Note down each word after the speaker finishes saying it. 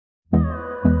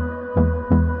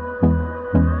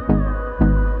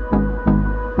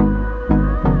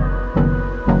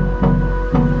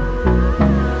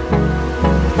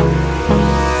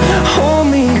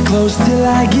close till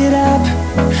I get up.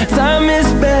 Time is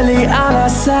barely on our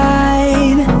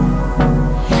side.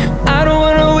 I don't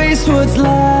wanna waste what's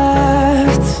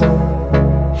left.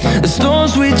 The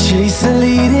storms we chase are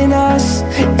leading us,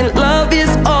 and love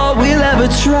is all we'll ever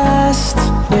trust.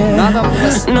 Yeah.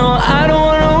 No, I don't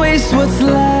wanna waste what's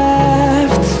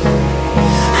left.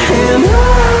 And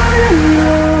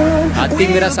on हाथी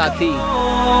मेरा साथी.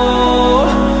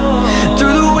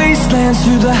 Through the wastelands,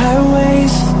 through the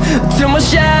highways, till my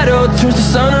shadow turns to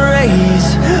sun rays.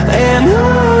 And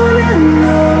on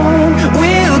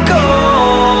we'll go.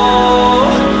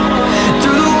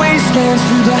 Through the wastelands,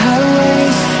 through the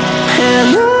highways,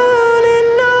 and on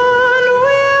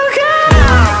we'll go.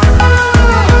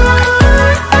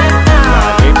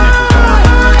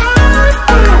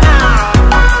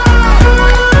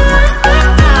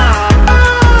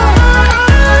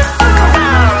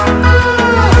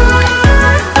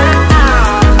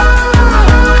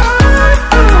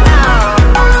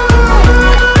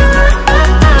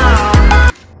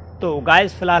 तो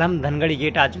guys फिलहाल हम Dhangadhi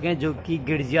gate आ चुके हैं, जो कि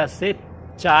गिरजिया से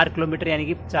 4 किलोमीटर यानी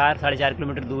कि 4-4.5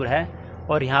 किलोमीटर दूर है।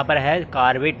 और यहाँ पर है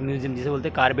कार्बेट म्यूजियम, जिसे बोलते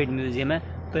हैं कार्बेट म्यूजियम है।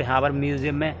 तो यहाँ पर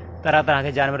म्यूजियम में तरह तरह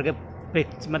के जानवर के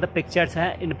पिक्चर्स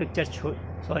हैं। इन पिक्चर्स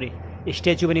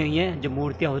स्टैचू बनी हुई हैं, जो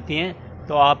मूर्तियाँ होती हैं।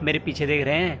 तो आप मेरे पीछे देख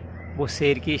रहे हैं, वो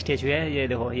शेर की स्टैचू है, ये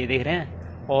देखो, ये देख रहे हैं।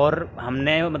 और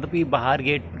हमने मतलब कि बाहर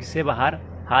गेट से बाहर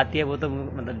हाथी है, वो तो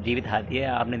मतलब जीवित हाथी है,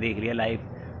 आपने देख लिया लाइव।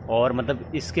 और मतलब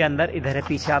इसके अंदर इधर है,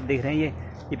 पीछे आप देख रहे हैं,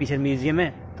 ये पीछे म्यूजियम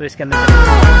है। तो इसके अंदर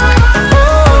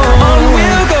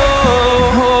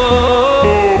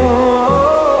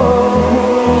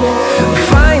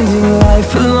Finding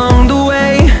life along the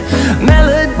way,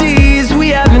 melodies we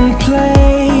haven't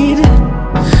played.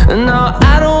 No,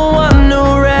 I don't want no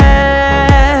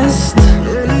rest.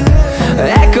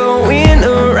 Echoing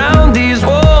around these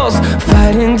walls,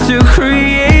 fighting to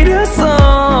create a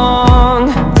song.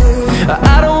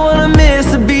 I don't wanna miss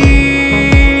a beat.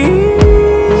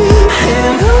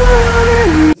 And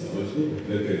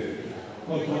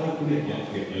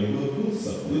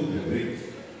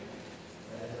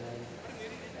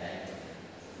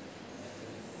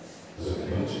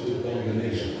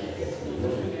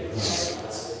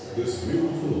this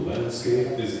beautiful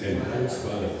landscape is enhanced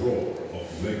by the roar of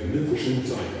magnificent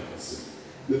tigers,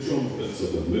 the trumpets of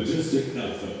the majestic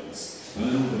elephants,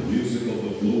 and the music of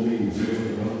the flowing river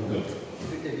Ramnagar.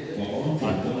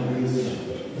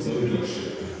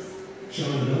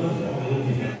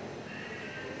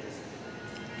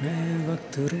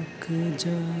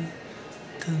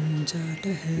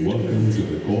 Welcome to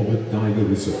the Corbett Tiger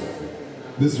Reserve.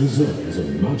 This reserve is a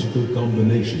magical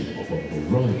combination of a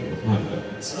variety of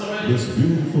habitats. This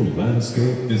beautiful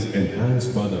landscape is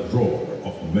enhanced by the roar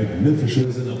of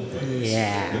magnificent elephants.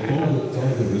 The Corbett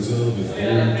Tiger Reserve is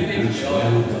home to rich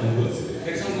biodiversity.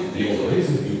 Your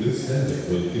visit to this center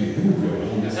will improve your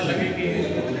understanding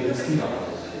of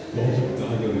Corbett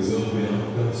Tiger Reserve में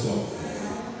आपका स्वागत है।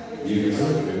 ये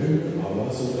reserve विभिन्न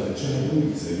आवासों का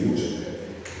चंद्रमुखी संयोजन है।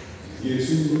 ये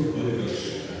सुंदर परिदृश्य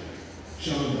है,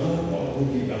 शानदार बागों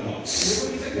की कहानी,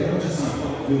 राजसी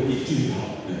वादियों की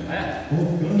चिल्लाहट और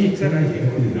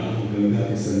रामगंगा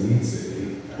के संगीत से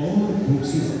और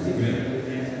खूबसूरत है।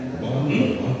 बाग और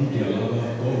वादी के अलावा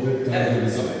कॉर्बेट टाइगर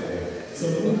रिजर्व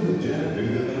समृद्ध जैव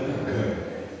विविधता का घर है।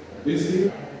 इसलिए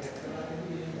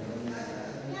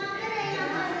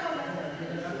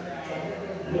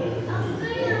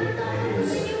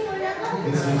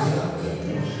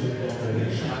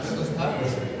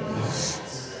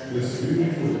this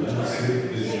beautiful landscape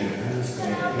is enhanced by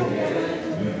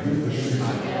magnificent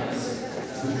tigers.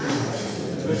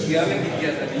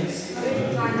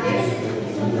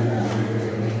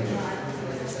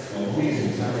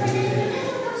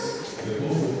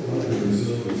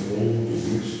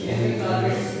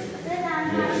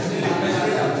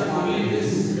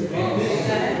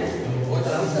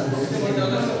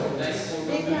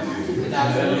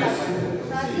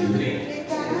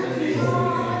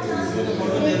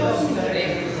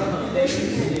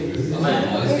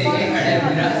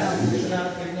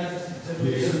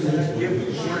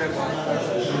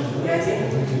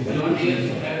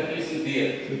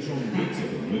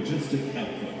 Majestic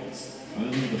elephants and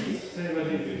the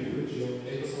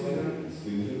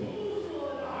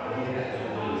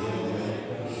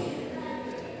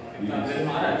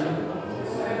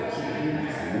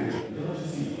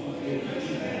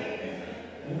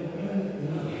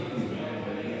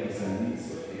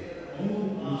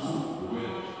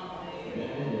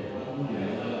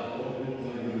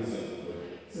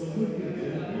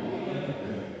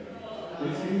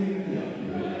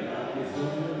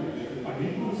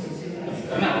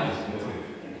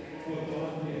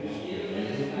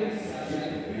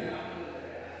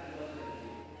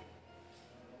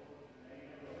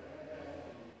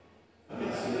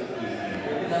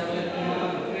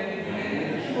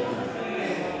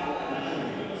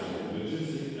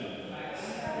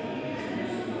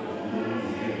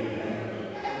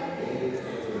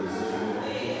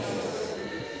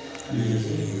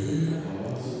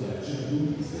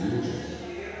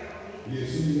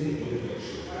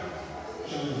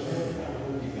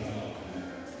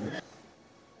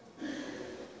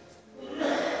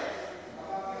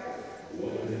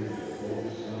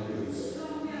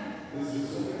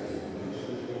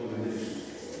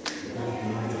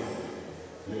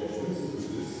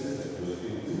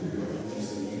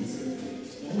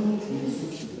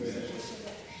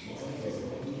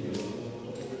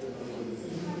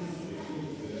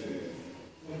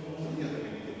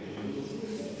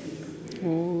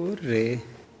रे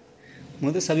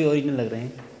मुझे तो सभी ओरिजिनल लग रहे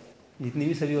हैं, जितनी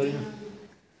भी सभी ओरिजिनल।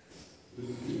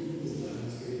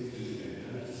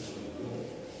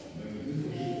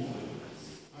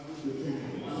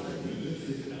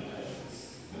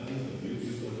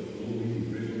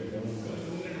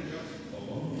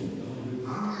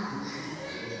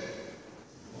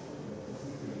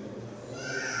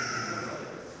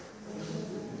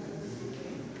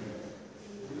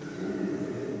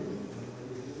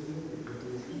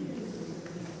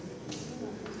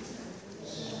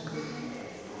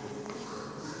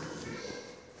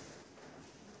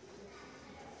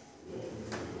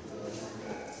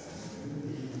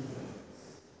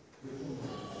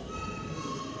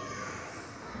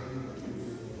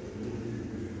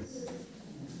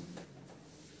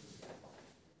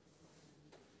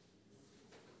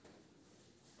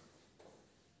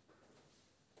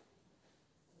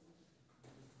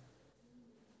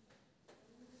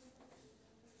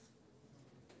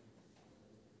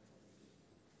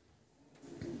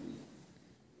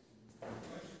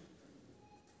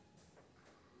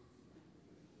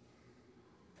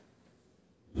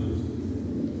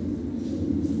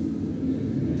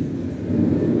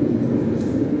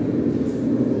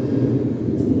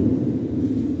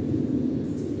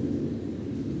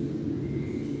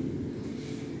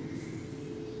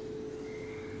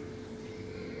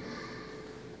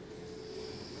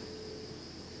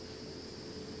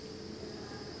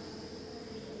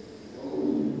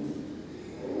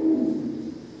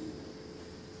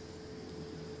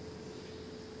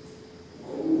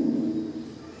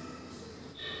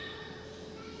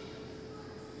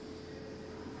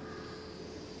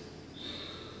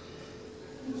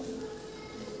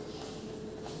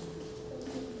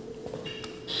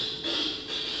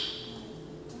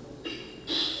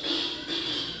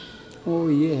 ओ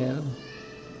ये है।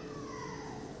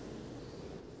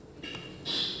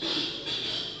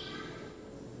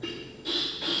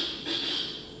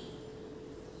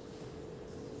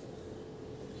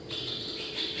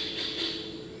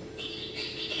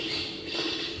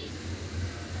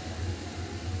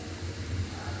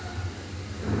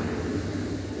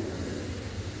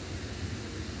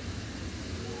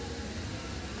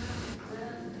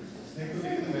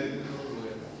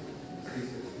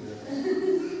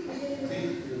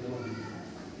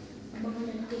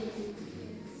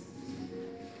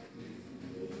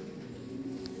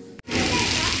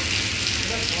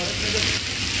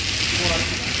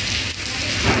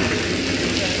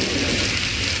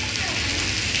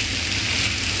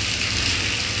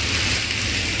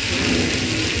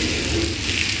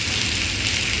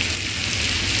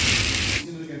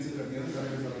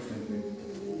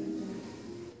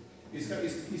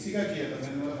 इसी का किया था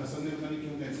मैंने, हसन ने पता नहीं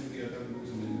क्यों कैंसिल किया था,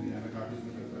 मुझे समझ नहीं आया, मैं काफी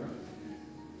इसमें करता रहा।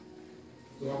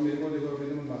 तो आप मेरे को देखो अभी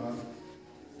मैं बाहर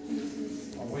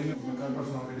और वही मैं कल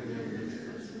परसों आके देखिए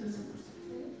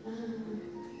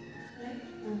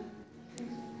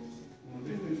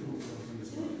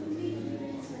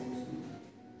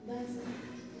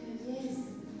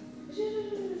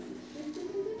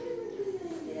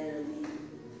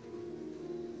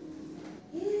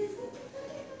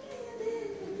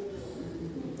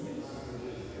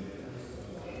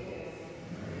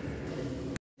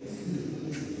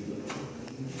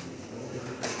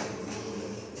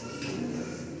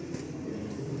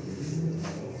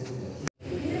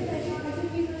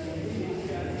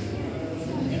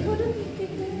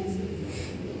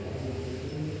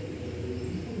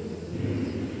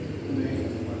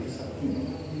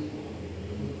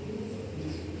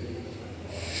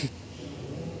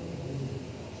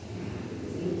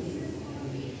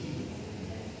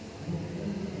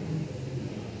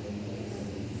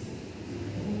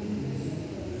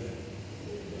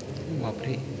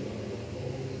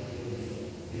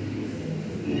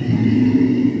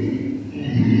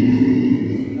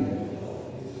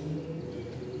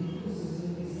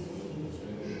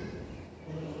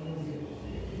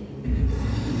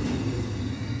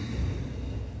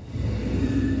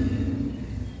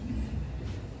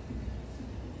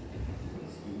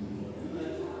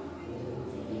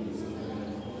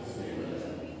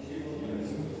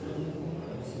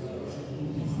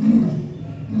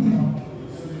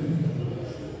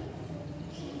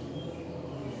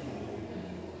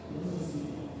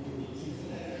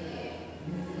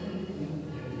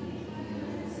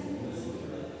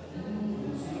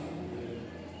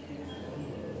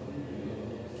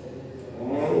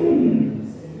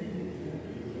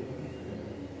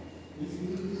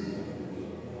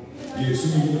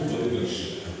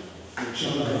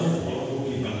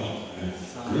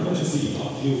राजसी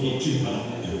हाथियों की चिंता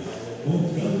और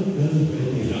कल कल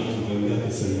बहती रामगंगा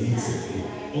के संगीत से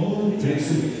और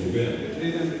प्रस्तुत हो गया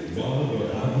बाघ और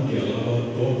हाथी के अलावा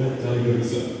कॉर्बेट टाइगर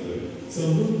रिजर्व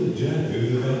समृद्ध जैव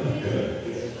विविधता का घर।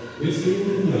 इस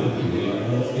केंद्र में आपकी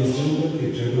मुलाकात इस जंगल के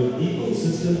जंगल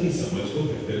इकोसिस्टम की समझ को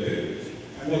बेहतर करेगी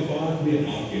और बाद में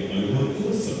आपके अनुभव को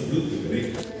समृद्ध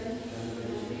करेगी।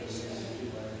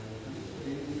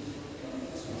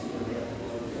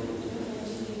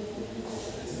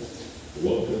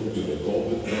 Welcome to the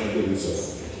Corbett Reserve.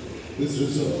 This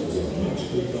reserve is a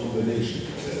magical combination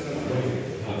of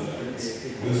highlights.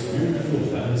 This beautiful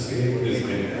landscape is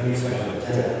enhanced by the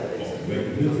roar of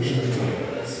magnificent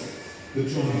tigers, the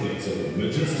trumpets of the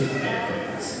majestic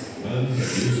elephants, and the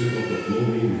music of the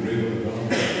flowing river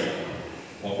Ramnagar.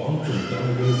 Apart from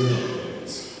tigers and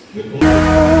elephants,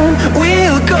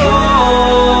 we'll go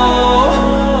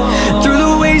through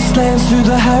the wastelands, through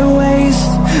the highways,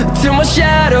 till my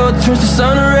shadow turns to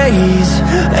sun rays,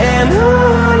 and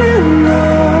on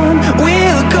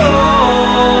we'll go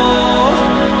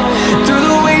through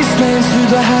the wastelands, through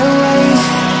the highways,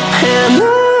 and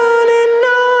on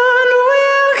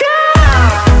we'll go.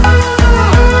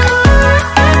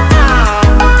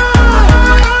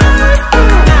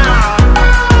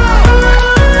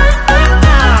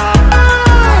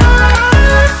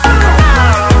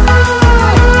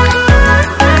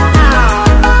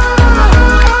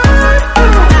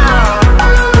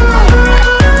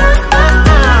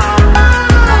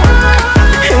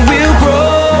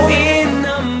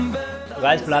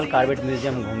 Guys फिलहाल Corbett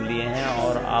museum घूम लिए हैं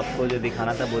और आपको जो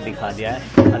दिखाना था वो दिखा दिया है।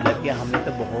 मतलब कि हमने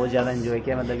तो बहुत ज़्यादा एंजॉय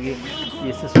किया। मतलब कि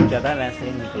जैसे सोचा था वैसे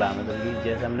ही निकला। मतलब कि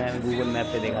जैसे हमने गूगल मैप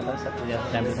पे देखा था सबसे ज़्यादा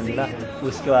टाइम से निकला।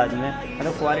 उसके बाद में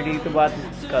मतलब क्वालिटी की तो बात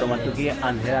करो मत, क्योंकि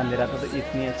अंधेरा अंधेरा था तो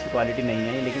इतनी अच्छी क्वालिटी नहीं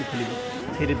है, लेकिन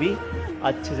फिर भी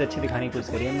अच्छे से अच्छी दिखाने की कोशिश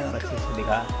करी हमने और अच्छे से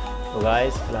दिखा। तो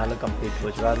गाइस फिलहाल कंप्लीट हो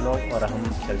चुका ब्लॉग और हम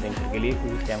चलते हैं घर के लिए,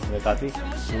 क्योंकि टाइम हुआ काफ़ी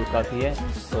दूर काफ़ी है।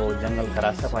 तो जंगल का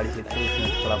रास्ता पहाड़ी से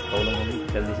इसमें थोड़ा प्रॉब्लम होगी,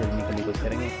 जल्दी से निकलने की कोशिश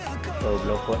करेंगे। तो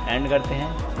ब्लॉग को एंड करते हैं।